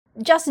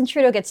Justin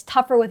Trudeau gets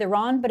tougher with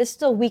Iran, but is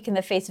still weak in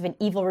the face of an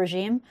evil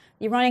regime.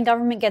 The Iranian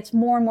government gets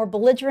more and more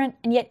belligerent,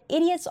 and yet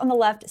idiots on the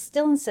left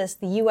still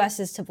insist the U.S.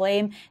 is to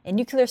blame. A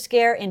nuclear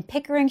scare in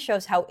Pickering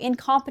shows how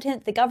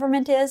incompetent the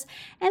government is,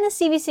 and the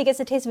CBC gets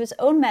a taste of its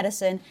own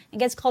medicine and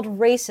gets called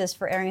racist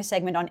for airing a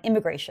segment on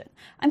immigration.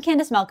 I'm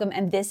Candice Malcolm,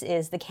 and this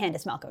is The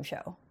Candice Malcolm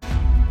Show.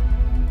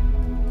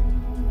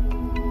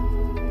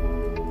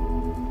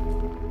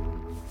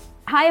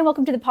 Hi, and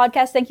welcome to the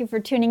podcast. Thank you for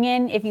tuning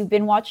in. If you've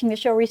been watching the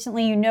show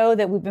recently, you know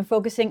that we've been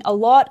focusing a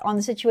lot on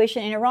the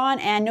situation in Iran,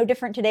 and no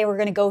different today. We're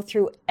going to go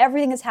through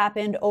everything that's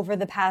happened over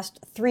the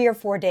past 3 or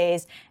 4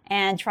 days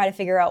and try to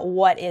figure out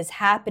what is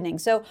happening.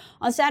 So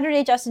on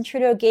Saturday, Justin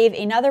Trudeau gave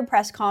another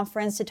press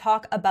conference to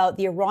talk about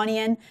the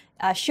Iranian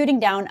shooting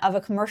down of a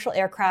commercial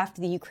aircraft,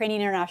 the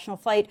Ukrainian international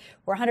flight,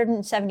 where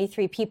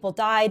 173 people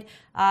died.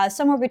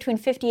 Somewhere between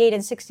 58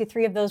 and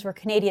 63 of those were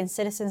Canadian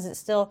citizens. It's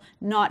still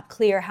not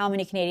clear how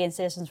many Canadian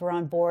citizens were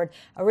on board.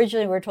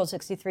 Originally, we were told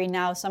 63.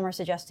 Now, some are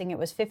suggesting it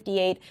was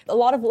 58. A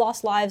lot of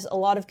lost lives, a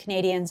lot of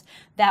Canadians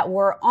that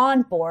were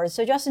on board.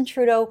 So Justin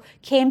Trudeau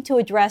came to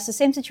address the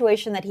same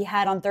situation that he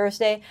had on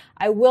Thursday.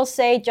 I will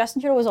say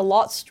Justin Trudeau was a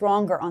lot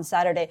stronger on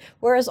Saturday,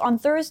 whereas on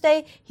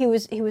Thursday, he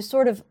was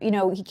sort of,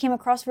 he came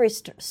across very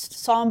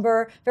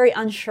somber, very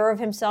unsure of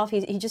himself.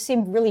 He just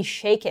seemed really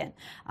shaken.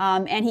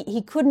 And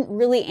he couldn't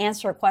really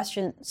answer a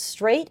question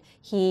straight.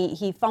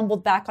 He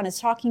fumbled back on his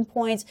talking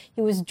points.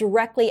 He was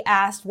directly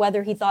asked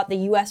whether he thought the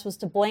U.S. was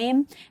to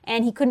blame,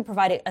 and he couldn't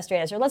provide a straight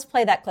answer. Let's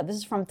play that clip. This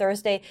is from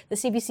Thursday. The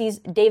CBC's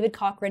David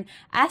Cochrane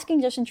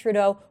asking Justin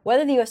Trudeau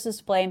whether the U.S. is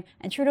to blame,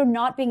 and Trudeau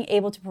not being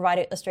able to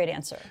provide a straight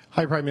answer.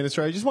 Hi, Prime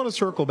Minister. I just want to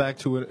circle back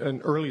to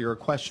an earlier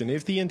question.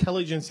 If the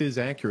intelligence is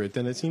accurate,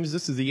 then it seems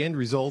this is the end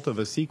result of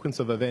a sequence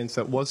of events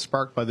that was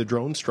sparked by the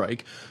drone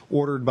strike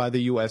ordered by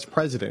the U.S.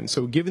 president.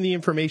 So given the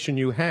information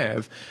you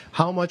have,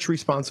 how much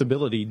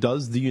responsibility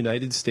does the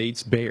United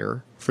States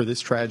bear for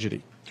this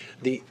tragedy?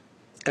 The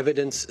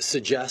evidence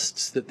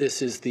suggests that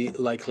this is the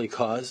likely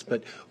cause,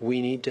 but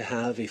we need to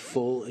have a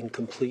full and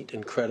complete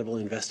and credible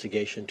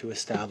investigation to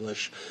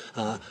establish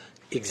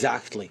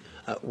exactly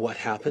what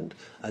happened.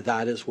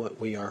 That is what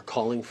we are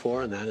calling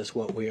for, and that is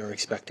what we are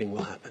expecting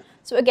will happen.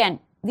 So again,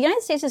 the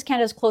United States is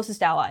Canada's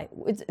closest ally.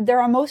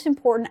 They're our most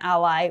important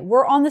ally.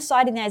 We're on the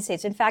side of the United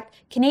States. In fact,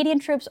 Canadian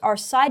troops are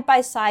side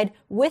by side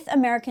with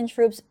American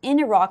troops in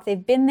Iraq.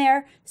 They've been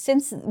there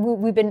since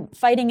we've been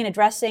fighting and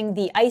addressing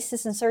the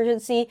ISIS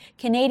insurgency.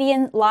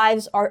 Canadian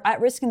lives are at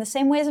risk in the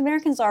same way as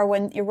Americans are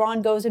when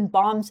Iran goes and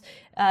bombs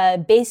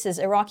bases,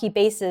 Iraqi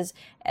bases,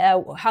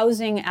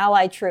 housing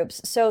allied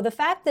troops. So the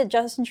fact that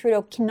Justin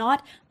Trudeau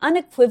cannot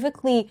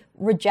unequivocally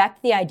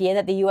reject the idea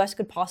that the U.S.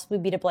 could possibly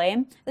be to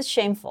blame, that's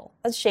shameful.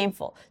 That's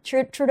shameful.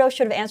 Trudeau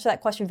should have answered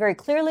that question very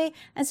clearly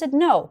and said,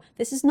 no,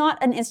 this is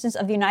not an instance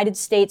of the United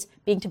States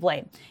being to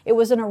blame. It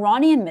was an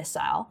Iranian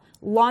missile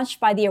launched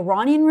by the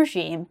Iranian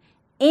regime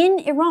in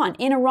Iran,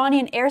 in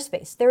Iranian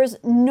airspace. There is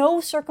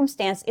no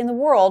circumstance in the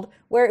world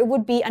where it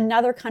would be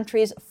another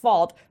country's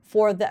fault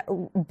for the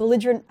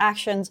belligerent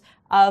actions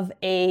of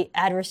a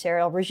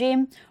adversarial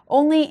regime.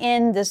 Only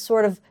in this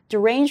sort of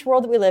deranged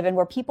world that we live in,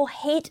 where people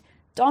hate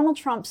Donald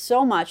Trump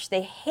so much,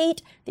 they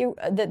hate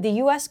the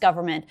U.S.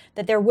 government,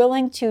 that they're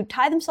willing to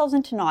tie themselves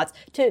into knots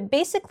to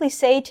basically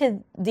say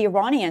to the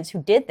Iranians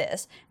who did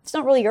this, it's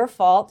not really your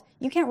fault,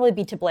 you can't really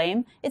be to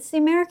blame, it's the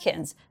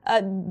Americans,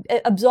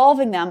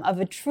 absolving them of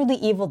a truly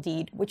evil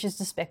deed, which is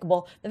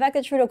despicable. The fact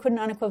that Trudeau couldn't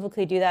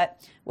unequivocally do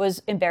that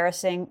was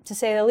embarrassing, to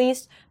say the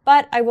least,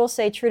 but I will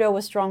say Trudeau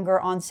was stronger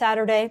on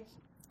Saturday,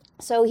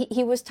 so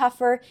he was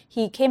tougher,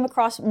 he came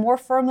across more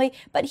firmly,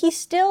 but he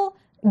still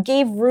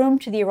gave room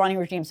to the Iranian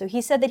regime. So he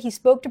said that he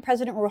spoke to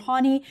President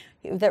Rouhani,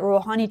 that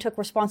Rouhani took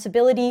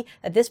responsibility.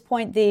 At this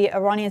point, the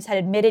Iranians had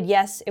admitted,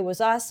 yes, it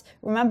was us.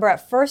 Remember,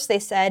 at first they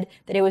said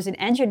that it was an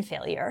engine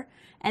failure.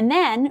 And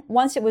then,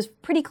 once it was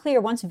pretty clear,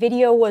 once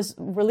video was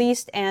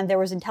released and there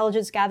was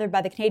intelligence gathered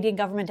by the Canadian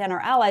government and our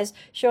allies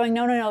showing,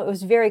 no, it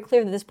was very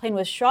clear that this plane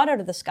was shot out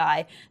of the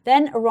sky,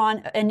 then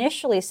Iran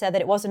initially said that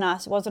it wasn't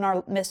us, it wasn't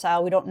our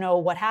missile, we don't know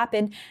what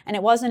happened, and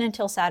it wasn't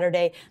until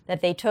Saturday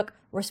that they took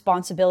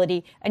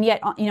responsibility. And yet,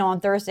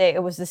 on Thursday,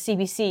 it was the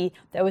CBC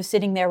that was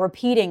sitting there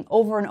repeating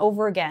over and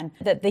over again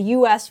that the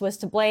U.S. was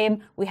to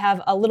blame. We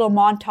have a little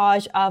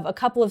montage of a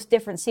couple of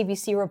different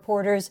CBC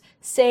reporters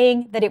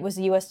saying that it was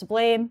the U.S. to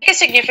blame. A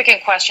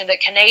significant question that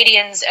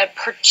Canadians,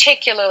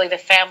 particularly the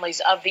families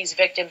of these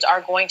victims,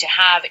 are going to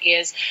have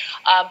is,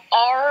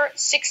 are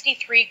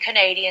 63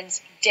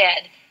 Canadians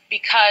dead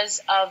because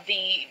of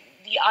the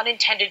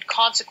unintended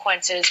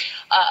consequences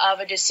of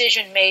a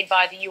decision made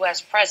by the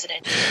U.S.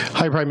 president?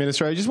 Hi, Prime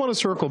Minister. I just want to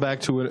circle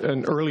back to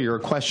an earlier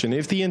question.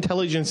 If the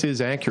intelligence is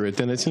accurate,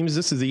 then it seems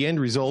this is the end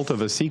result of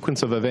a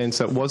sequence of events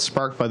that was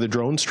sparked by the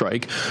drone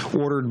strike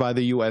ordered by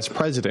the U.S.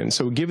 president.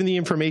 So given the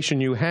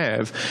information you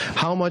have,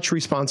 how much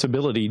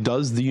responsibility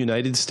does the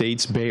United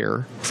States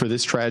bear for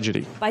this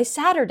tragedy? By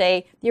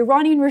Saturday, the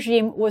Iranian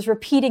regime was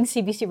repeating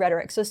CBC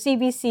rhetoric. So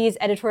CBC's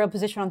editorial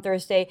position on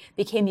Thursday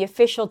became the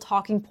official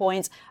talking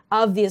points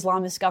of the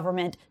Islamist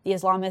government, the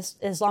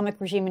Islamic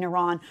regime in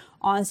Iran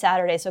on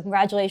Saturday. So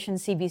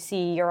congratulations,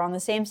 CBC. You're on the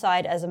same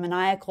side as a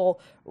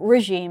maniacal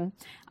regime.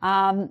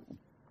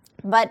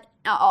 But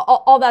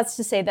all that's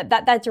to say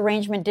that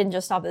derangement didn't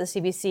just stop at the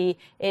CBC.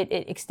 It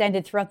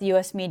extended throughout the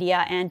U.S.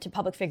 media and to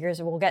public figures,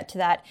 and we'll get to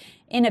that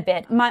in a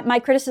bit. My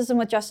criticism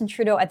with Justin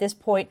Trudeau at this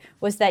point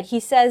was that he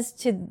says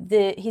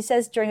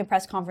during the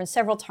press conference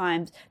several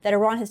times that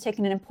Iran has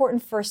taken an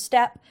important first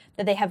step,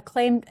 that they have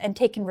claimed and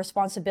taken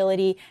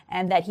responsibility,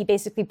 and that he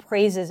basically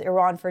praises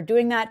Iran for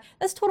doing that.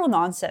 That's total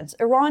nonsense.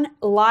 Iran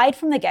lied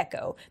from the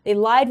get-go. They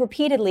lied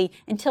repeatedly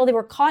until they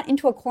were caught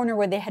into a corner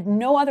where they had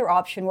no other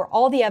option, where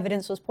all the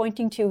evidence was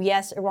pointing to,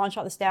 yes, Iran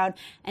shot this down,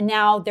 and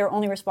now their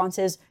only response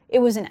is, it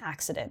was an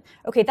accident.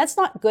 Okay, that's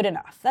not good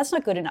enough. That's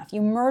not good enough.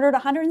 You murdered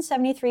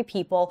 173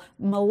 people,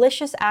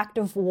 malicious act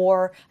of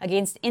war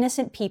against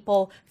innocent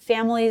people,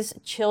 families,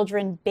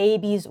 children,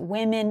 babies,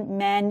 women,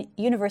 men,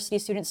 university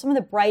students, some of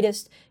the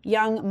brightest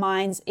young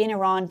minds in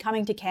Iran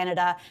coming to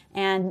Canada,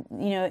 and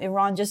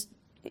Iran just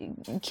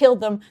killed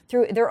them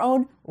through their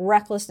own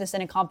recklessness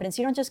and incompetence.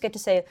 You don't just get to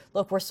say,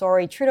 look, we're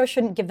sorry. Trudeau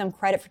shouldn't give them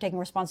credit for taking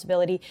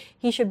responsibility.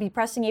 He should be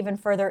pressing even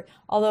further,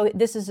 although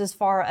this is as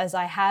far as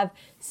I have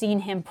seen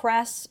him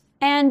press.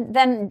 And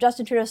then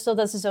Justin Trudeau still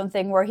does his own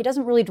thing where he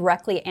doesn't really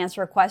directly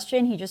answer a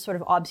question. He just sort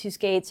of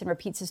obfuscates and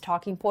repeats his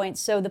talking points.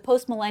 So the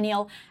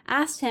post-millennial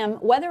asked him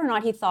whether or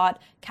not he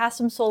thought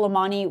Qasem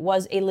Soleimani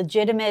was a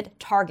legitimate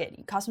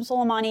target. Qasem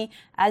Soleimani,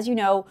 as you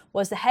know,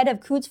 was the head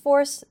of Quds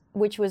Force,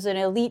 which was an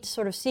elite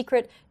sort of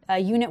secret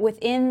unit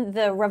within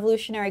the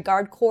Revolutionary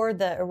Guard Corps,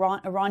 the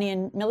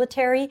Iranian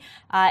military.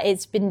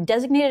 It's been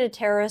designated a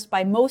terrorist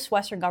by most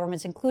Western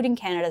governments, including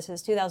Canada,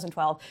 since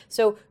 2012.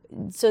 So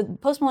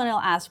post-millennial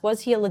asked,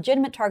 was he a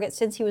legitimate target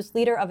since he was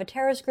leader of a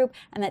terrorist group,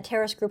 and that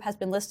terrorist group has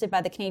been listed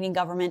by the Canadian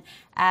government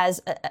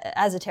as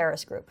a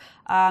terrorist group?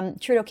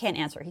 Trudeau can't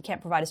answer. He can't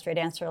provide a straight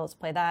answer. Let's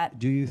play that.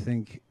 Do you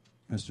think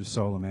Mr.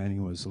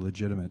 Soleimani was a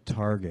legitimate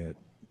target?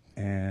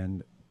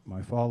 And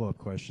my follow-up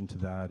question to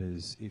that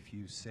is, if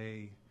you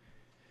say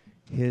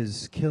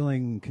his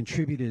killing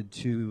contributed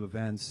to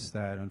events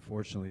that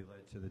unfortunately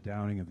led to the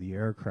downing of the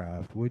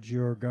aircraft, would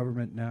your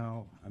government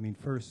now,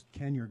 first,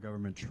 can your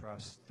government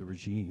trust the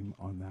regime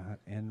on that?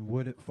 And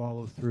would it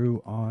follow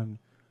through on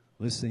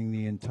listing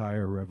the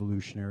entire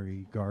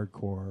Revolutionary Guard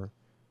Corps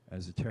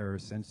as a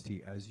terrorist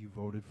entity, as you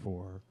voted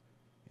for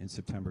in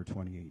September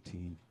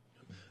 2018?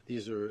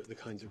 These are the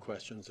kinds of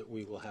questions that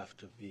we will have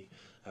to be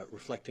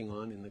reflecting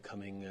on in the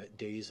coming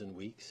days and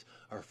weeks.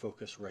 Our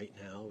focus right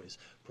now is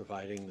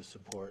providing the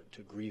support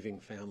to grieving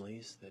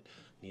families that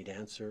need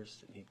answers,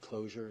 that need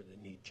closure,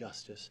 that need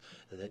justice,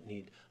 that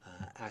need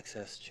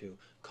access to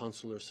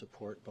consular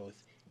support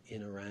both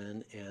in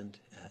Iran and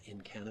in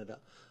Canada.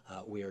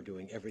 We are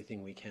doing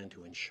everything we can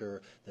to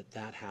ensure that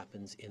that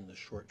happens in the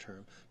short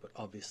term, but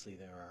obviously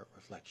there are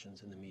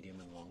reflections in the medium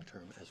and long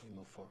term as we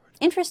move forward.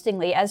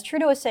 Interestingly, as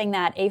Trudeau is saying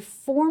that, a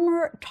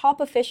former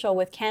top official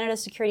with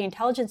Canada's Security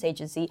Intelligence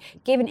Agency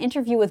gave an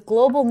interview with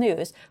Global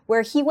News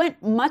where he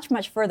went much,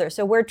 much further.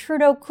 So where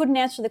Trudeau couldn't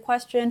answer the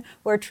question,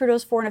 where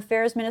Trudeau's foreign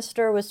affairs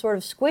minister was sort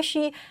of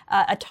squishy,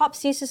 a top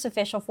CSIS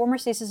official, former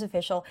CSIS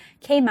official,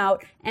 came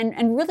out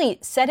and really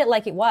said it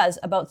like it was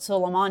about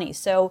Soleimani.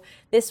 So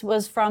this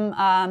was from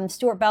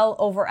Stuart Bell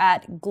over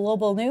at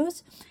Global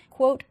News.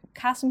 Quote,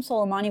 Qasem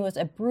Soleimani was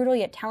a brutal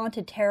yet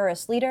talented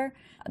terrorist leader.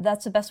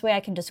 That's the best way I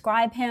can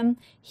describe him.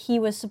 He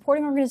was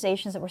supporting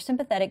organizations that were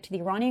sympathetic to the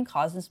Iranian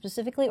cause, and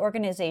specifically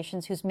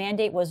organizations whose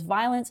mandate was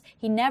violence.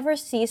 He never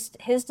ceased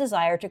his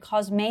desire to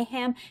cause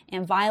mayhem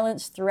and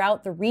violence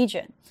throughout the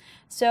region.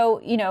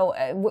 So,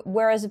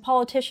 whereas the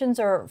politicians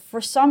are, for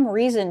some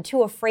reason,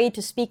 too afraid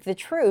to speak the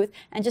truth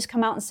and just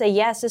come out and say,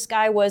 yes, this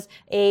guy was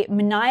a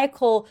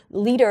maniacal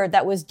leader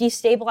that was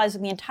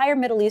destabilizing the entire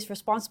Middle East,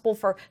 responsible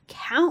for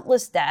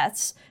countless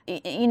deaths,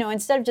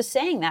 instead of just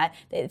saying that,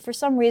 for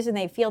some reason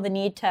they feel the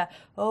need to,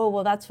 oh,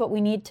 well, that's what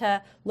we need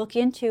to look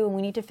into and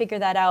we need to figure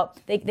that out.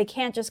 They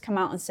can't just come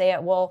out and say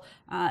it. Well,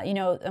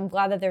 I'm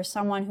glad that there's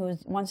someone who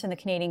was once in the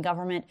Canadian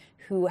government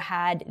who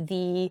had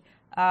the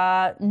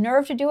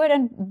nerve to do it.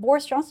 And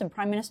Boris Johnson,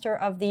 Prime Minister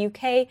of the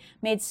UK,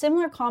 made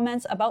similar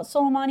comments about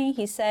Soleimani.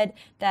 He said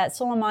that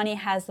Soleimani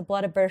has the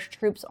blood of British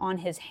troops on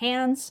his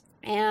hands,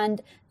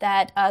 and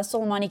that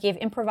Soleimani gave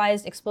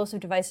improvised explosive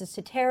devices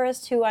to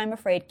terrorists who, I'm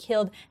afraid,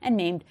 killed and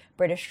maimed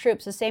British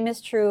troops. The same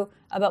is true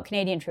about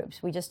Canadian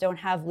troops. We just don't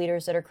have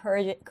leaders that are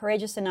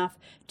courageous enough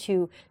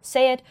to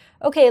say it.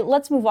 Okay,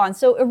 let's move on.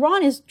 So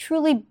Iran is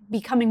truly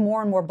becoming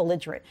more and more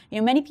belligerent.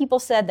 Many people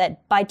said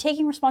that by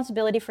taking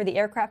responsibility for the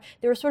aircraft,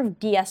 they were sort of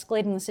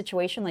de-escalating the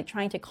situation, like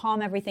trying to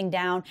calm everything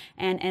down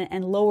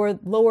and lower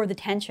the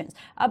tensions.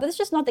 But that's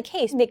just not the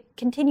case. They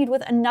continued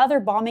with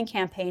another bombing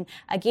campaign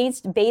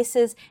against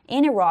bases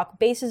in Iraq,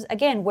 bases,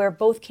 again, where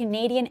both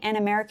Canadian and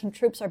American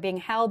troops are being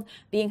held,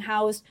 being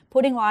housed,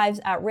 putting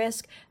lives at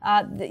risk.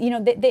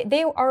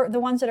 They are the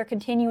ones that are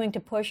continuing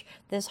to push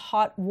this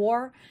hot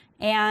war.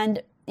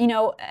 And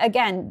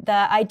again,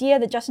 the idea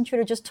that Justin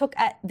Trudeau just took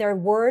at their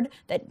word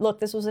that, look,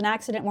 this was an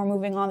accident, we're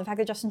moving on. The fact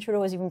that Justin Trudeau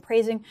was even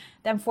praising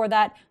them for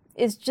that,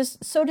 is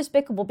just so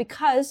despicable,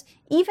 because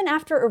even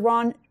after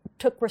Iran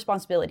took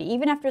responsibility,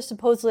 even after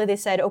supposedly they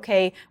said,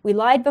 okay, we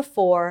lied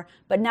before,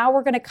 but now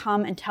we're going to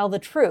come and tell the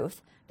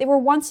truth, they were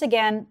once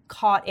again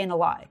caught in a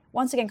lie.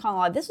 Once again caught in a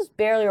lie. This was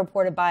barely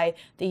reported by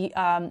the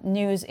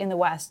news in the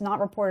West, not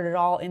reported at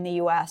all in the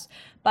U.S.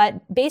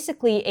 But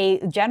basically,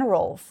 a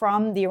general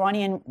from the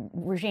Iranian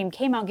regime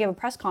came out and gave a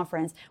press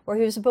conference where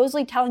he was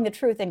supposedly telling the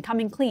truth and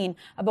coming clean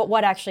about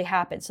what actually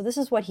happened. So this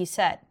is what he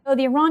said. So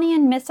the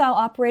Iranian missile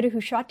operator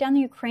who shot down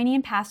the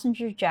Ukrainian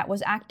passenger jet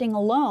was acting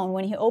alone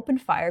when he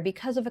opened fire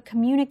because of a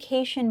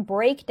communication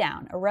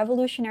breakdown, a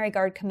Revolutionary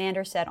Guard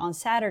commander said on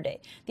Saturday.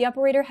 The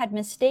operator had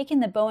mistaken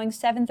the Boeing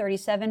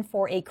 737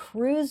 for a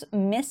cruise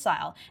missile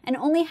and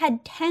only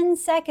had 10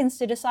 seconds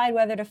to decide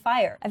whether to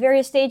fire. At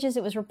various stages,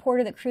 it was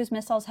reported that cruise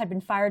missiles had been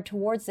fired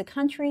towards the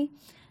country.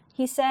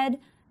 He said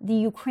the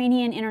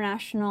Ukrainian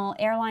International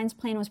Airlines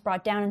plane was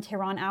brought down in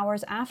Tehran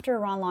hours after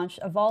Iran launched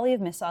a volley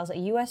of missiles at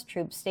U.S.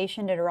 troops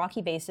stationed at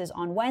Iraqi bases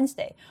on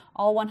Wednesday.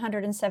 All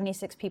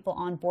 176 people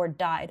on board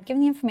died.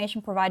 Given the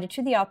information provided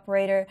to the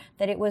operator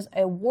that it was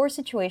a war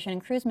situation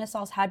and cruise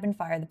missiles had been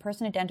fired, the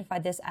person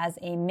identified this as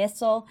a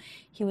missile.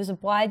 He was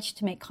obliged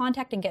to make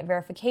contact and get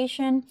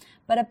verification,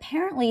 but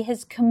apparently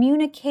his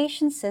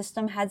communication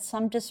system had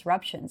some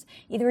disruptions.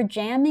 Either a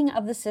jamming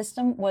of the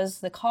system was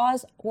the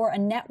cause, or a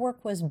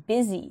network was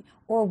busy,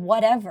 or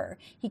whatever.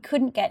 He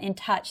couldn't get in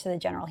touch, said the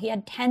general. He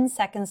had 10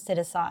 seconds to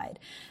decide.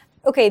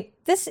 Okay,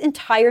 this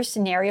entire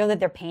scenario that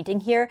they're painting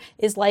here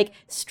is like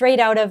straight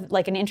out of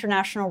like an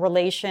international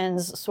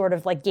relations sort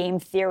of like game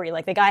theory.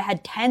 Like the guy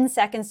had 10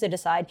 seconds to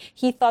decide.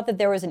 He thought that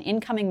there was an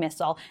incoming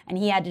missile and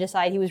he had to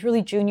decide. He was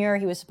really junior.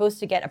 He was supposed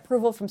to get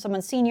approval from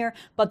someone senior,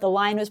 but the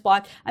line was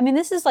blocked. I mean,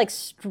 this is like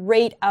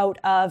straight out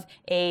of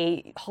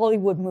a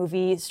Hollywood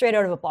movie, straight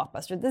out of a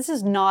blockbuster. This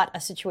is not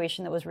a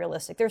situation that was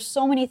realistic. There's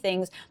so many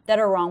things that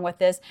are wrong with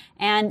this,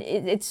 and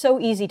it's so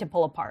easy to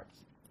pull apart.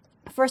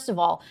 First of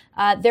all,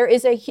 there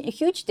is a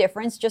huge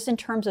difference just in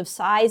terms of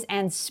size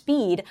and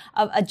speed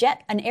of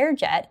an air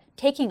jet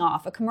taking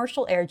off, a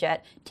commercial air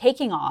jet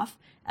taking off.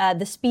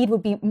 The speed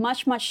would be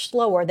much, much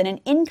slower than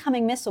an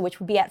incoming missile, which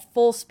would be at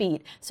full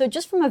speed. So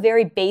just from a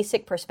very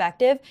basic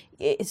perspective,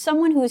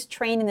 someone who is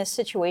trained in this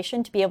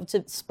situation to be able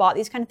to spot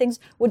these kind of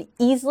things would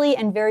easily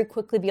and very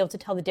quickly be able to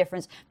tell the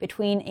difference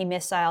between a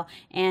missile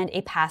and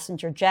a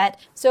passenger jet.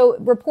 So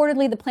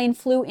reportedly, the plane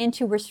flew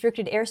into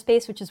restricted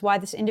airspace, which is why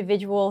this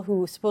individual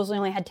who supposedly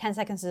only had 10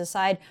 seconds to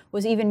decide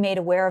was even made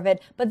aware of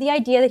it. But the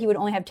idea that he would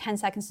only have 10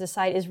 seconds to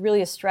decide is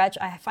really a stretch.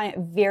 I find it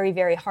very,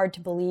 very hard to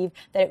believe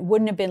that it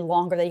wouldn't have been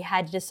longer, that he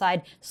had to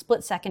decide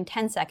split second,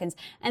 10 seconds.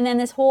 And then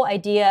this whole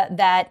idea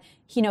that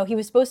he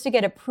was supposed to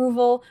get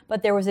approval,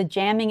 but there was a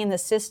jamming in the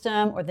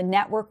system, or the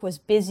network was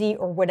busy,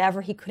 or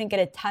whatever. He couldn't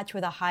get in touch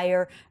with a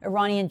higher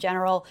Iranian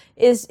general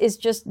is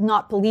just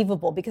not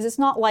believable, because it's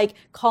not like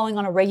calling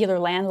on a regular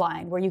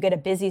landline where you get a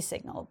busy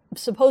signal.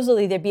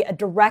 Supposedly there'd be a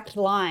direct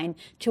line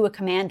to a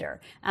commander.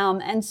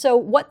 And so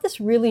what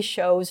this really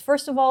shows,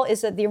 first of all,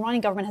 is that the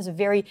Iranian government has a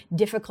very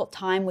difficult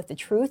time with the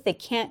truth. They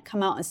can't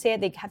come out and say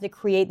it. They have to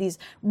create these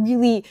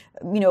really,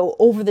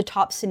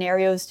 over-the-top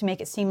scenarios to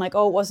make it seem like,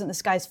 oh, it wasn't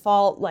this guy's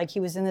fault, like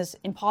he was in this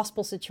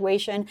impossible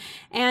situation.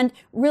 And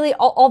really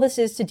all this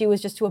is to do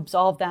is just to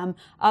absolve them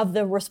of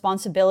the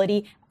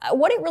responsibility.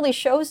 What it really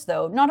shows,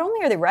 though, not only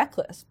are they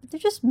reckless, but they're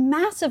just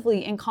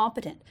massively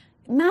incompetent.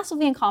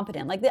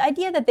 Like the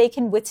idea that they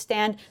can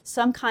withstand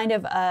some kind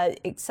of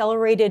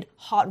accelerated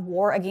hot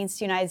war against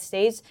the United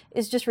States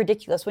is just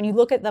ridiculous. When you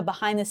look at the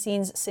behind the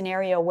scenes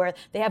scenario where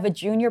they have a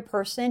junior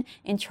person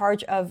in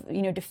charge of,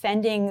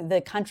 defending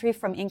the country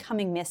from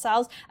incoming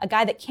missiles, a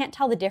guy that can't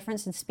tell the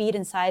difference in speed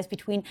and size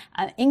between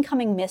an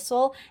incoming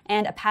missile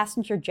and a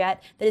passenger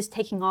jet that is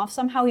taking off.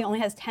 Somehow he only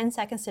has 10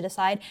 seconds to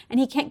decide, and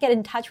he can't get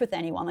in touch with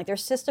anyone. Like their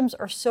systems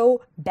are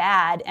so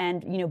bad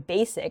and,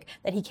 basic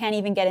that he can't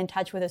even get in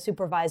touch with a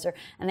supervisor,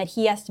 and that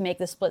he has to make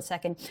the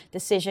split-second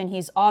decision.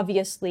 He's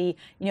obviously,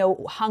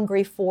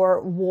 hungry for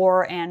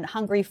war and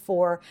hungry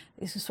for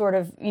sort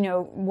of,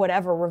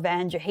 whatever,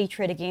 revenge or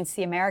hatred against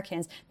the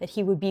Americans, that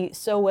he would be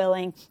so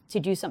willing to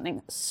do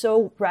something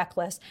so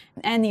reckless.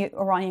 And the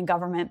Iranian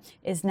government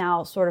is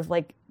now sort of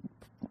like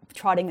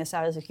trotting this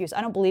out as an excuse.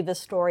 I don't believe this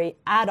story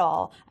at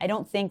all. I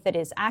don't think that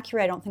it's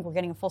accurate. I don't think we're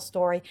getting a full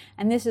story.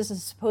 And this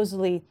is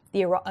supposedly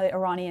the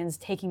Iranians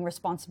taking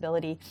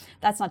responsibility.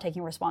 That's not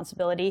taking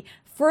responsibility.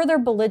 Further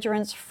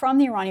belligerence from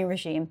the Iranian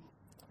regime.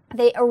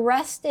 They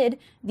arrested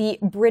the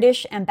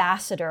British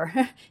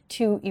ambassador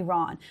to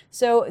Iran.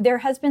 So there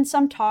has been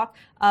some talk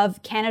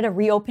of Canada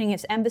reopening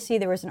its embassy.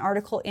 There was an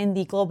article in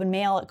the Globe and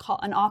Mail,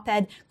 an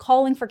op-ed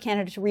calling for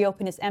Canada to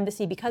reopen its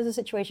embassy because of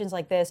situations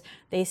like this.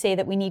 They say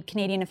that we need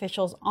Canadian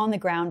officials on the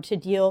ground to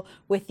deal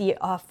with the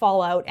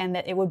fallout, and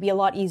that it would be a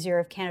lot easier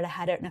if Canada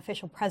had an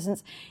official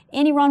presence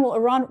in Iran. Well,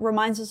 Iran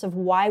reminds us of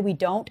why we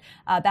don't.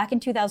 Back in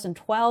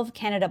 2012,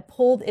 Canada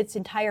pulled its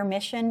entire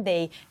mission.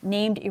 They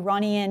named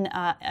Iranian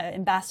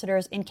ambassador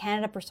ambassadors in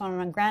Canada, persona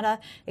non grata,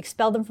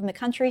 expelled them from the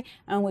country,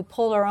 and we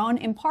pulled our own,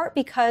 in part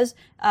because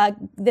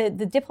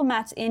the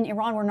diplomats in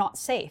Iran were not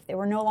safe. They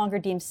were no longer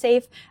deemed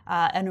safe.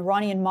 An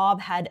Iranian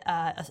mob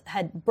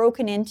had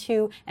broken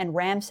into and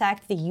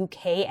ransacked the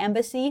UK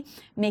embassy,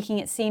 making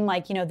it seem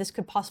like, this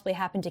could possibly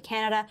happen to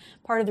Canada.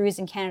 Part of the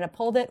reason Canada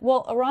pulled it.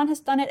 Well, Iran has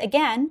done it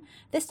again.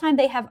 This time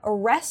they have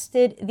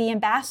arrested the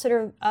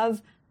ambassador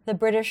of the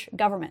British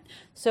government.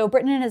 So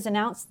Britain has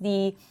announced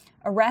the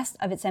arrest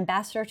of its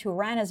ambassador to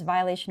Iran as a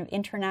violation of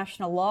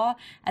international law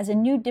as a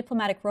new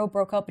diplomatic row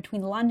broke out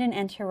between London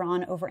and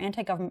Tehran over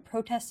anti-government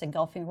protests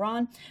engulfing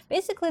Iran.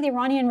 Basically, the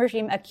Iranian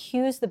regime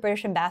accused the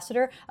British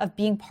ambassador of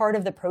being part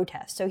of the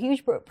protest. So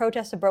huge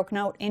protests have broken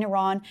out in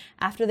Iran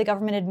after the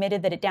government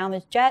admitted that it downed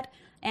its jet.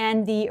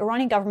 And the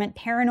Iranian government,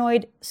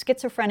 paranoid,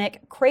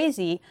 schizophrenic,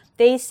 crazy,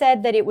 they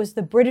said that it was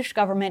the British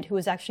government who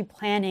was actually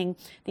planning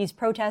these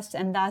protests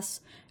and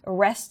thus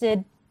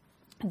arrested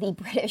the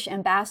British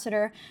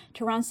ambassador.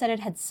 Tehran said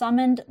it had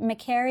summoned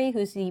McCary,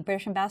 who's the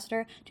British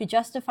ambassador, to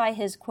justify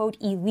his, quote,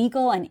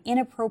 illegal and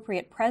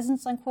inappropriate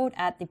presence, unquote,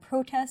 at the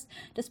protest,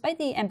 despite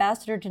the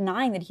ambassador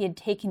denying that he had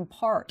taken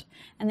part.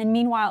 And then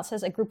meanwhile, it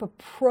says a group of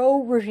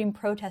pro-regime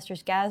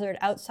protesters gathered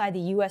outside the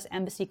U.S.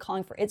 embassy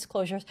calling for its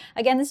closures.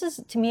 Again, this is,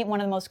 to me,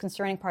 one of the most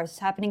concerning parts. It's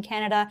happening in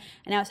Canada,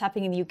 and now it's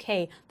happening in the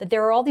UK, that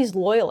there are all these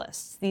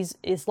loyalists, these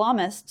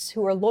Islamists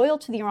who are loyal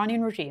to the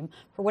Iranian regime.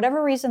 For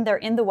whatever reason, they're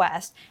in the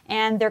West,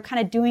 and they're kind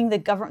of doing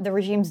the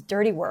regime's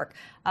dirty work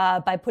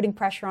by putting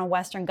pressure on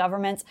Western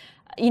governments.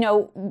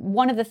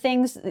 One of the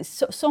things,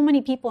 so many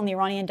people in the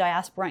Iranian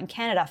diaspora in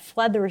Canada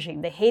fled the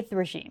regime. They hate the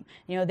regime.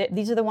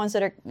 These are the ones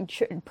that are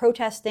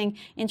protesting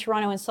in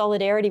Toronto in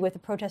solidarity with the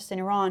protests in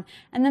Iran.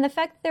 And then the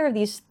fact that there are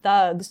these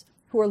thugs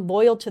who are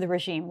loyal to the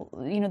regime,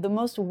 the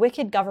most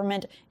wicked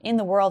government in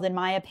the world, in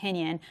my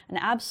opinion, an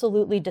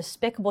absolutely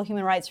despicable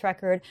human rights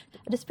record,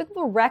 a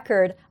despicable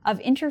record of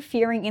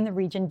interfering in the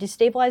region,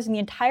 destabilizing the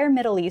entire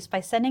Middle East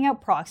by sending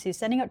out proxies,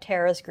 sending out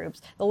terrorist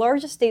groups, the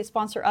largest state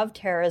sponsor of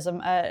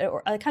terrorism,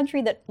 a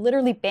country that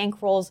literally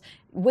bankrolls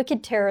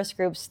wicked terrorist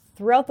groups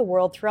throughout the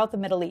world, throughout the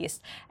Middle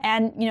East.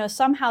 And,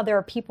 somehow there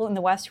are people in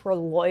the West who are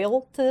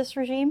loyal to this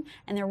regime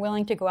and they're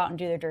willing to go out and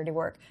do their dirty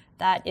work.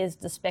 That is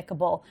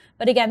despicable.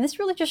 But again, this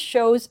really just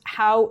shows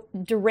how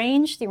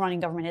deranged the Iranian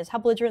government is, how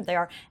belligerent they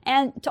are.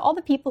 And to all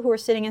the people who are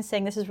sitting and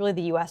saying this is really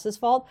the U.S.'s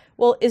fault,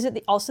 well, is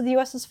it also the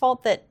U.S.'s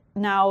fault that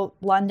now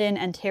London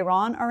and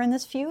Tehran are in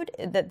this feud,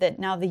 that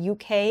now the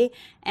UK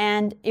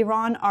and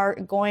Iran are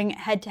going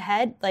head to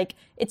head? Like,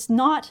 it's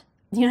not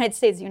the United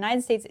States. The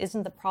United States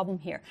isn't the problem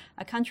here.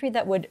 A country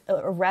that would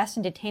arrest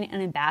and detain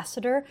an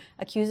ambassador,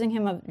 accusing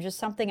him of just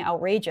something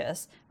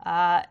outrageous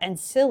and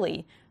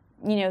silly,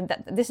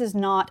 that this is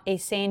not a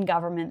sane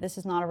government. This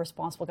is not a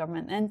responsible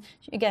government. And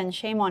again,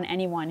 shame on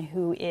anyone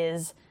who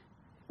is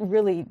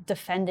really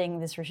defending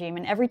this regime.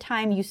 And every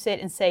time you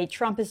sit and say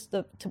Trump is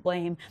to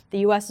blame, the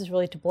U.S. is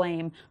really to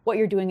blame, what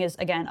you're doing is,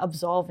 again,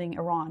 absolving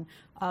Iran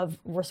of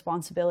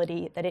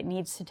responsibility that it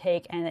needs to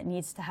take and it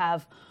needs to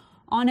have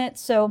on it.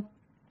 So,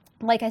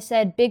 like I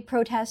said, big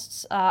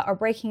protests are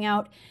breaking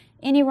out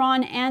in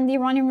Iran, and the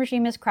Iranian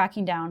regime is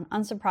cracking down,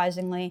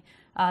 unsurprisingly.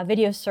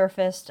 Videos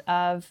surfaced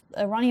of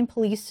Iranian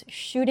police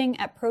shooting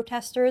at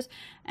protesters.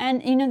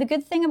 And, the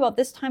good thing about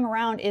this time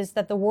around is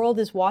that the world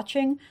is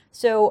watching.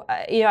 So,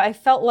 I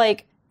felt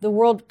like the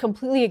world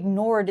completely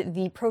ignored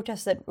the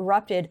protests that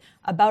erupted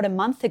about a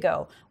month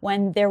ago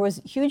when there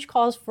was huge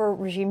calls for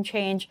regime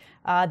change.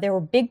 There were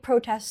big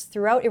protests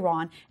throughout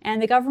Iran,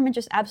 and the government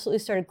just absolutely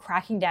started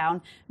cracking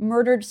down,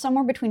 murdered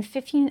somewhere between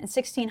 1,500 and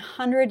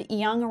 1,600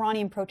 young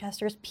Iranian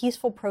protesters,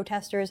 peaceful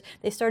protesters.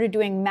 They started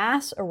doing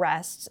mass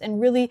arrests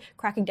and really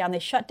cracking down. They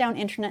shut down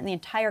internet in the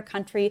entire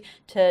country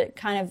to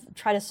kind of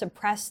try to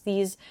suppress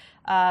these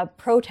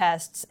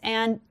protests.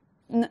 And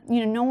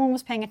no one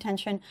was paying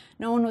attention.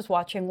 No one was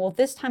watching. Well,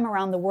 this time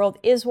around, the world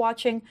is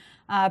watching.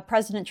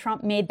 President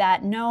Trump made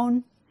that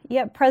known.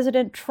 Yet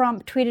President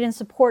Trump tweeted in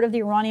support of the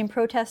Iranian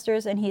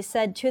protesters, and he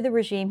said to the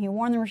regime, he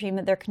warned the regime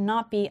that there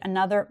cannot be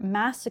another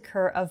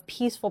massacre of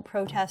peaceful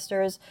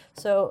protesters.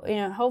 So,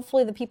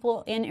 hopefully the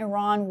people in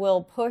Iran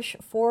will push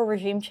for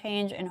regime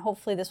change, and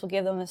hopefully this will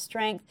give them the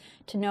strength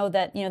to know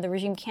that, the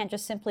regime can't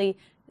just simply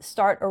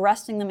start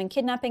arresting them and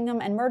kidnapping them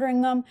and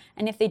murdering them.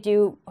 And if they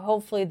do,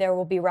 hopefully there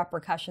will be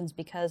repercussions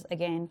because,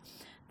 again,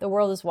 the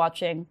world is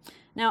watching.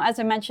 Now, as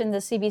I mentioned, the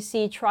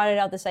CBC trotted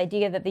out this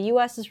idea that the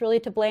U.S. is really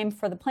to blame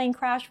for the plane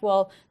crash.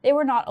 Well, they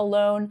were not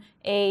alone.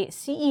 A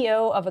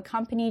CEO of a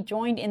company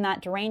joined in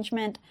that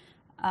derangement.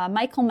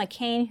 Michael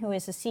McCain, who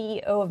is the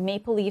CEO of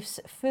Maple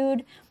Leafs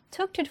Food,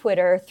 took to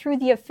Twitter through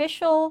the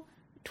official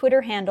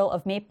Twitter handle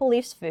of Maple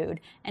Leafs Food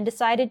and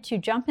decided to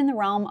jump in the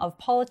realm of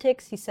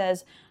politics. He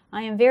says,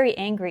 "I am very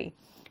angry,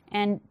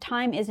 and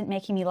time isn't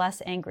making me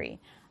less angry.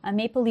 A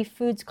Maple Leaf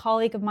Foods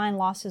colleague of mine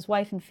lost his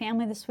wife and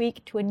family this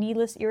week to a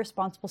needless,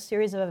 irresponsible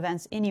series of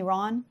events in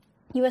Iran.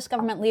 U.S.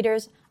 government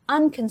leaders,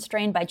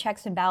 unconstrained by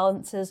checks and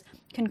balances,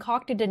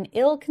 concocted an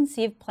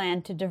ill-conceived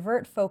plan to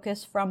divert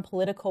focus from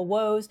political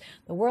woes.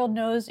 The world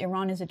knows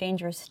Iran is a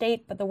dangerous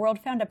state, but the world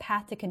found a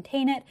path to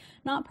contain it.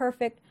 Not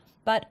perfect,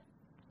 But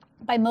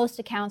by most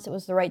accounts, it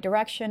was the right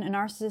direction. A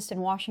narcissist in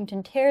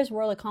Washington tears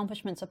world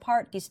accomplishments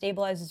apart,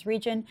 destabilizes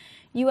region.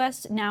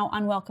 U.S. now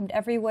unwelcomed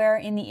everywhere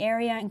in the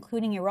area,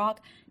 including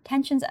Iraq.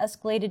 Tensions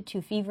escalated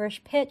to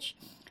feverish pitch.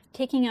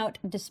 Taking out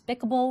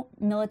despicable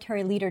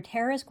military leader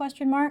terrorist ?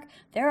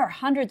 There are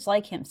hundreds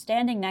like him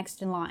standing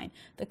next in line.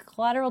 The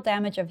collateral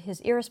damage of his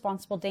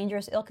irresponsible,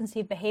 dangerous,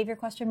 ill-conceived behavior ?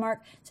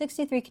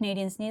 63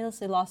 Canadians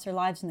needlessly lost their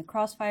lives in the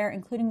crossfire,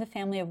 including the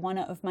family of one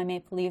of my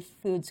Maple Leaf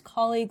Foods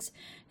colleagues,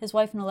 his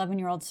wife and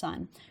 11-year-old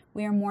son.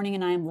 We are mourning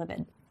and I am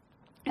livid.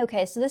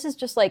 Okay, so this is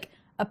just like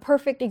a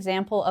perfect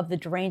example of the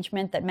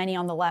derangement that many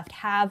on the left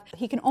have.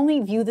 He can only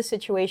view the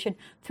situation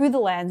through the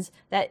lens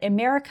that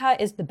America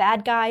is the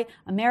bad guy,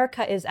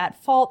 America is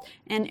at fault,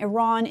 and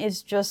Iran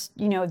is just,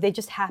 they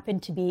just happen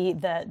to be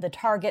the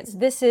targets.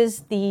 This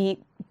is the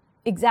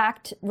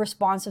exact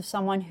response of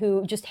someone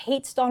who just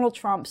hates Donald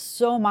Trump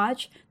so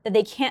much that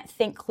they can't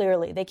think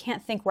clearly, they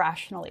can't think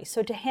rationally.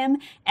 So to him,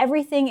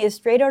 everything is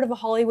straight out of a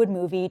Hollywood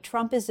movie.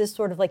 Trump is this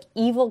sort of like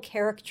evil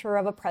caricature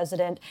of a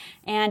president,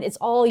 and it's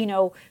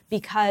all,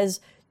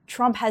 because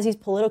Trump has these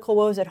political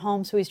woes at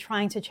home, so he's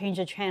trying to change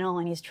the channel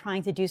and he's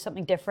trying to do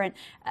something different.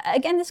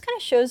 Again, this kind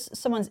of shows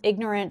someone's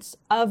ignorance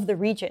of the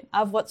region,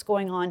 of what's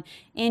going on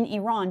in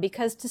Iran,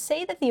 because to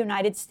say that the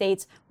United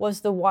States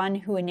was the one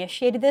who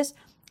initiated this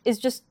is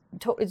just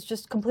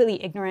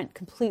completely ignorant,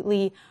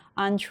 completely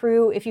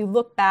untrue. If you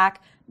look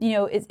back,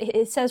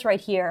 it says right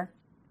here,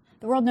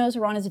 the world knows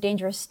Iran is a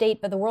dangerous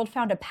state, but the world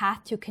found a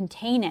path to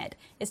contain it.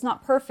 It's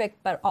not perfect,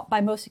 but by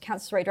most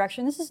accounts, it's the right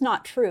direction. This is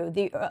not true.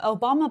 The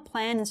Obama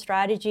plan and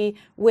strategy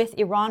with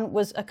Iran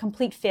was a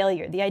complete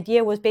failure. The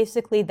idea was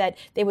basically that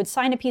they would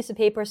sign a piece of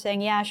paper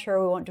saying, yeah, sure,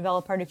 we won't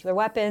develop our nuclear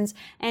weapons.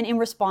 And in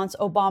response,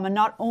 Obama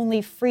not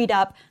only freed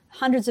up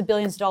hundreds of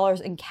billions of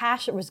dollars in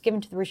cash that was given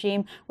to the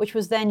regime, which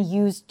was then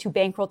used to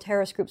bankroll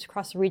terrorist groups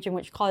across the region,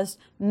 which caused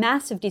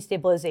massive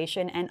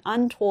destabilization and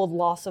untold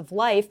loss of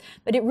life.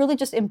 But it really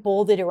just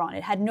emboldened Iran.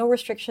 It had no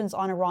restrictions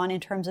on Iran in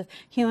terms of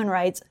human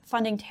rights,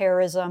 funding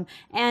terrorism,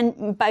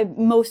 and by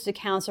most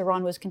accounts,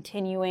 Iran was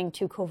continuing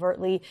to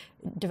covertly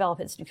develop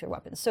its nuclear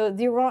weapons. So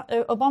the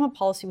Obama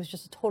policy was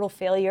just a total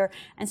failure,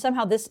 and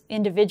somehow this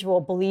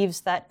individual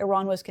believes that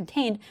Iran was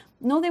contained.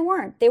 No, they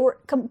weren't. They were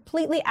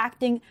completely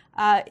acting,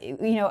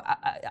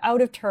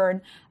 out of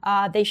turn.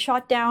 They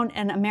shot down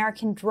an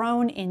American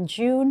drone in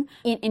June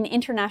in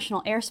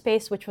international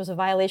airspace, which was a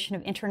violation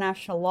of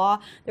international law.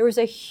 There was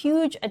a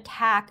huge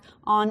attack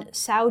on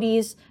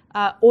Saudi's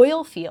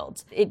oil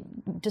fields.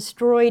 It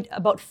destroyed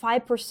about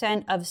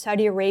 5% of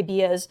Saudi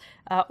Arabia's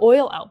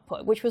oil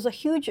output, which was a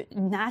huge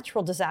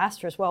natural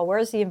disaster as well.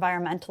 Where's the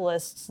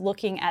environmentalists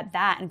looking at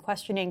that and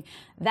questioning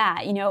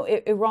that?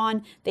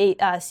 Iran, they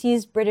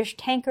seized British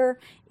tanker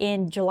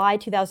in July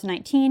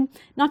 2019,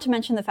 not to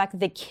mention the fact that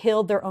they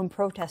killed their own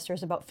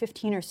protesters, about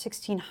 1,500 or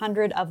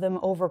 1,600 of them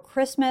over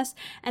Christmas.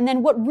 And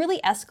then what really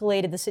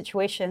escalated the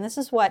situation, this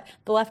is what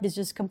the left is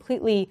just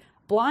completely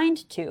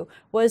blind to,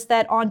 was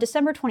that on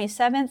December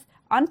 27th,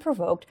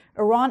 unprovoked,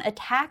 Iran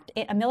attacked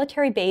a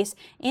military base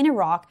in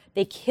Iraq.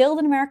 They killed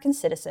an American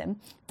citizen.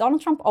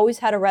 Donald Trump always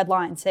had a red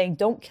line saying,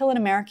 don't kill an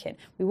American.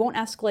 We won't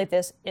escalate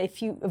this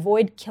if you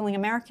avoid killing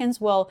Americans.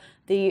 Well,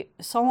 the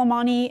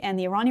Soleimani and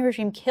the Iranian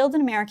regime killed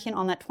an American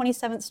on that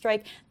 27th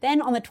strike.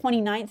 Then on the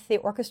 29th, they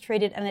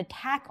orchestrated an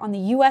attack on the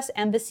U.S.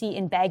 embassy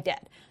in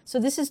Baghdad. So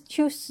this is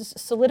two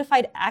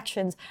solidified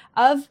actions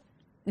of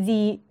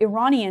the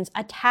Iranians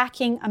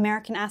attacking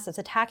American assets,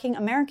 attacking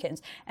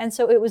Americans. And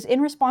so it was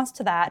in response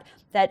to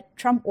that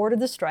Trump ordered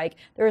the strike.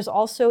 There is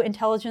also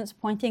intelligence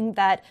pointing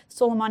that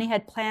Soleimani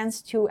had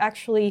plans to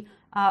actually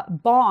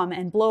bomb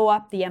and blow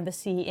up the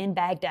embassy in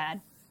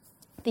Baghdad,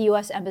 the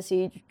U.S.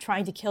 embassy,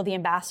 trying to kill the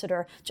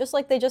ambassador, just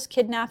like they just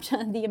kidnapped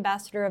the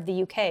ambassador of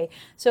the UK.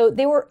 So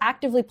they were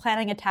actively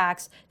planning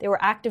attacks. They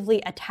were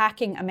actively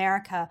attacking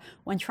America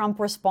when Trump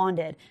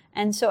responded.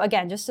 And so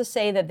again, just to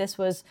say that this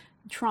was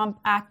Trump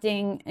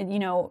acting,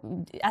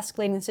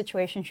 escalating the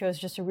situation shows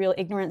just a real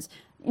ignorance,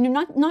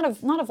 not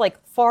of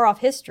like far off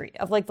history,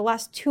 of like the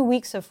last 2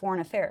 weeks of foreign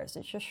affairs.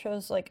 It just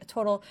shows like a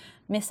total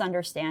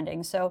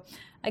misunderstanding. So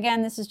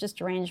again, this is just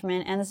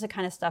derangement, and this is the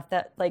kind of stuff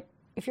that, like,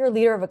 if you're a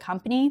leader of a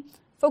company,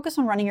 focus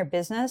on running your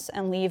business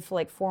and leave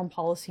like foreign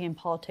policy and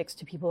politics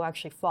to people who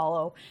actually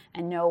follow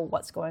and know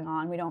what's going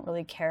on. We don't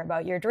really care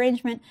about your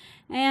derangement.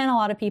 And a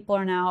lot of people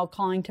are now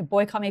calling to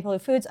boycott Maple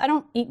Leaf Foods. I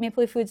don't eat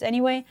Maple Leaf Foods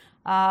anyway.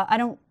 I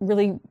don't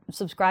really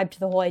subscribe to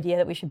the whole idea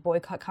that we should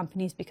boycott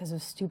companies because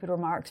of stupid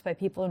remarks by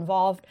people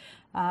involved.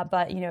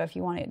 But if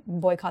you want to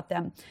boycott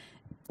them,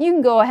 you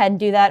can go ahead and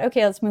do that.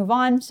 Okay, let's move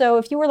on. So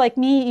if you were like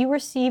me, you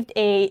received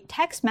a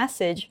text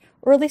message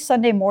early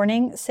Sunday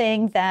morning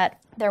saying that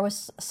there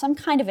was some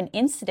kind of an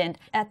incident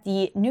at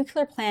the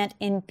nuclear plant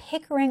in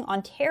Pickering,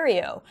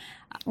 Ontario.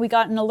 We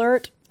got an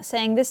alert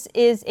saying this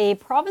is a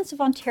Province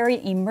of Ontario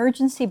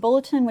emergency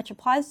bulletin which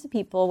applies to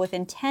people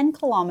within 10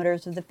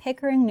 kilometers of the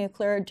Pickering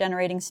Nuclear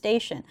Generating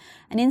Station.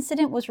 An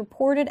incident was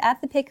reported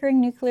at the Pickering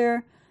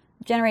Nuclear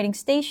generating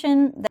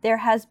station. There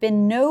has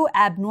been no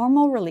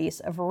abnormal release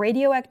of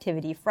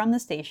radioactivity from the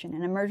station,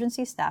 and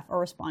emergency staff are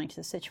responding to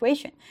the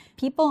situation.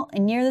 People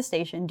near the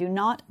station do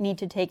not need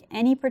to take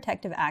any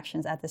protective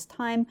actions at this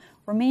time.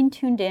 Remain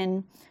tuned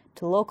in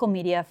to local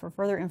media for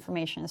further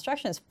information and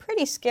instructions.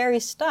 Pretty scary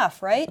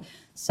stuff, right?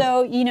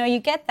 So, you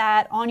get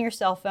that on your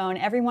cell phone.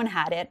 Everyone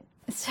had it.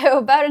 So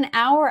about an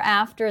hour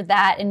after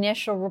that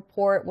initial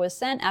report was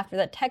sent, after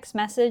that text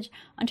message,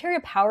 Ontario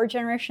Power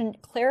Generation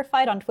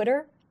clarified on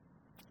Twitter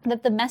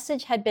that the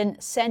message had been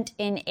sent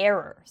in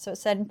error. So it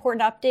said,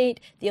 important update,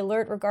 the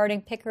alert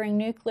regarding Pickering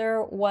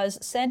Nuclear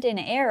was sent in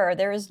error.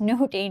 There is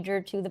no danger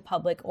to the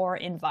public or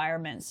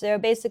environment. So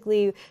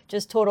basically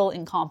just total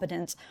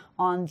incompetence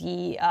on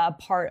the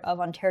part of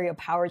Ontario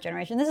Power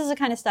Generation. This is the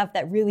kind of stuff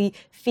that really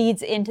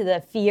feeds into the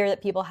fear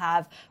that people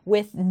have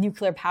with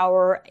nuclear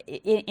power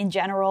in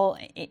general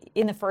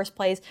in the first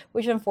place,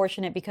 which is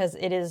unfortunate because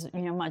it is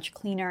much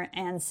cleaner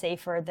and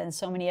safer than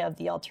so many of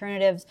the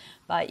alternatives.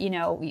 But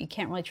you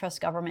can't really trust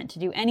government to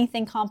do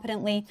anything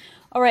competently.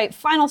 All right,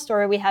 final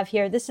story we have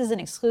here. This is an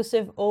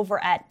exclusive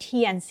over at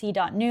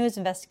TNC.news.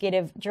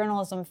 Investigative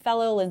journalism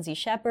fellow Lindsay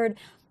Shepherd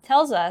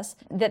tells us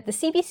that the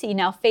CBC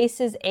now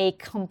faces a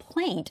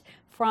complaint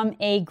from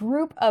a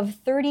group of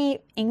 30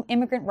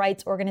 immigrant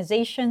rights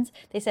organizations.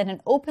 They sent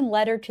an open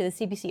letter to the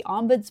CBC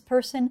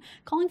ombudsperson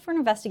calling for an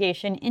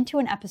investigation into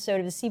an episode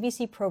of the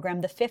CBC program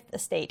The Fifth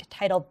Estate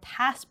titled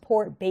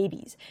Passport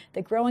Babies,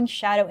 the growing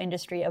shadow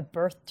industry of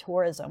birth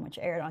tourism, which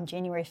aired on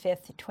January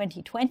 5th,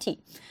 2020.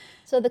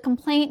 So the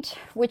complaint,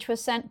 which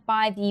was sent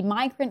by the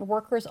Migrant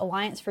Workers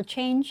Alliance for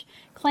Change,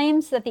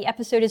 claims that the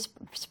episode is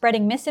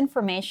spreading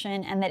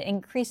misinformation and that it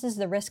increases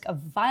the risk of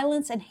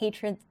violence and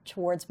hatred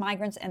towards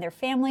migrants and their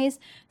families.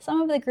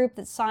 Some of the group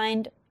that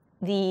signed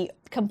the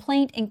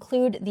complaint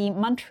include the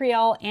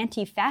Montreal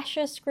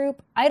Anti-Fascist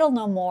Group, Idle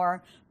No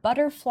More,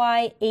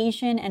 Butterfly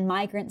Asian and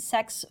Migrant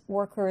Sex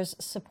Workers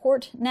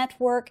Support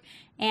Network,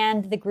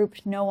 and the group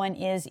No One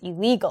Is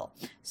Illegal.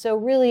 So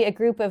really a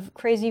group of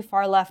crazy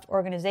far-left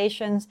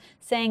organizations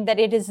saying that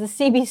it is the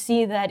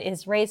CBC that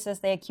is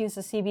racist. They accuse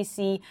the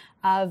CBC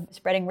of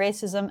spreading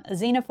racism,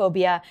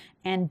 xenophobia,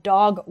 and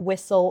dog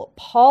whistle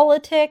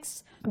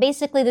politics.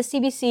 Basically, the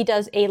CBC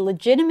does a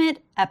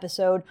legitimate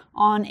episode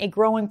on a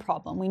growing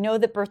problem. We know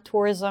that birth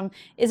tourism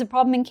is a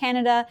problem in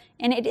Canada,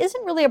 and it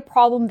isn't really a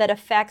problem that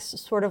affects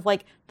sort of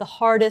like the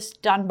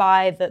hardest done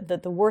by,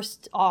 the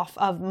worst off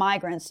of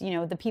migrants,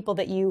 the people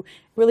that you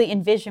really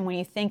envision when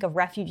you think of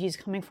refugees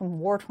coming from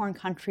war-torn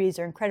countries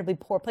or incredibly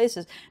poor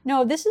places.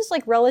 No, this is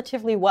like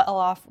relatively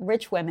well-off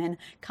rich women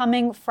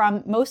coming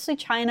from mostly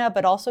China,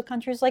 but also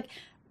countries like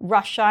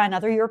Russia and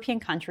other European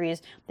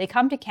countries. They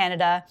come to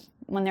Canada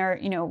when they're,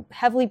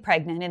 heavily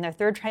pregnant in their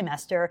third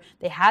trimester.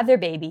 They have their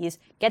babies,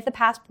 get the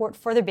passport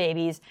for their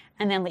babies,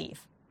 and then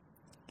leave.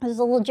 This is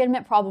a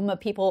legitimate problem of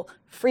people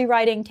free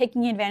riding,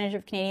 taking advantage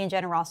of Canadian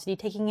generosity,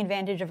 taking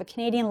advantage of a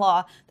Canadian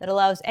law that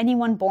allows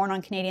anyone born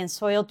on Canadian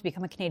soil to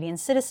become a Canadian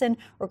citizen,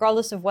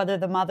 regardless of whether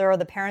the mother or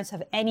the parents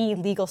have any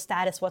legal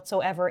status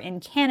whatsoever in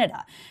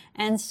Canada.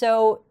 And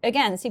so,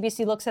 again,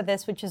 CBC looks at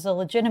this, which is a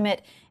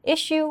legitimate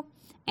issue.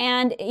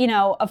 And,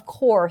 of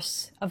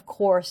course,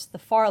 the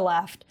far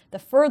left, the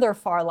further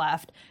far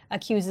left,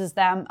 accuses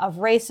them of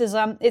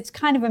racism. It's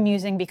kind of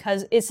amusing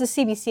because it's the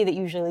CBC that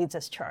usually leads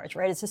this charge,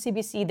 right? It's the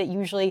CBC that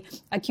usually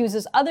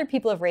accuses other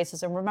people of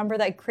racism. Remember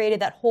that created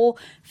that whole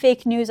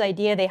fake news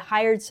idea. They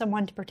hired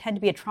someone to pretend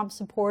to be a Trump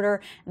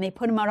supporter, and they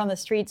put him out on the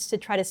streets to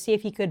try to see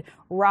if he could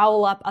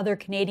rile up other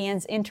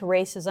Canadians into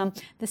racism.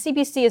 The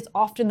CBC is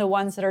often the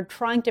ones that are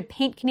trying to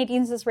paint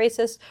Canadians as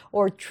racist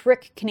or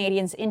trick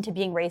Canadians into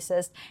being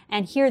racist.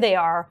 And here they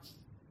are,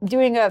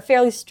 doing a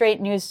fairly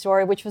straight news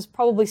story, which was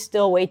probably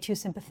still way too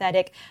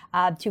sympathetic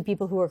to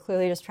people who were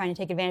clearly just trying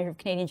to take advantage of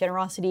Canadian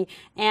generosity.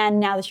 And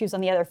now the shoe's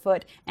on the other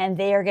foot, and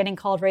they are getting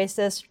called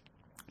racist.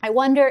 I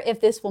wonder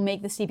if this will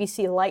make the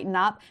CBC lighten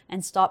up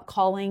and stop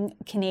calling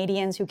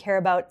Canadians who care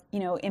about,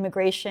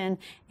 immigration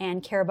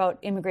and care about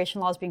immigration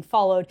laws being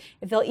followed,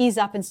 if they'll ease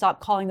up and stop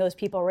calling those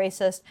people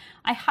racist.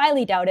 I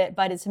highly doubt it,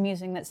 but it's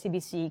amusing that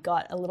CBC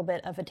got a little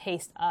bit of a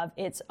taste of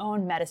its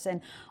own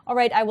medicine. All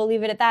right, I will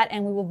leave it at that,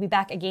 and we will be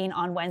back again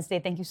on Wednesday.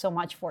 Thank you so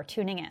much for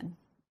tuning in.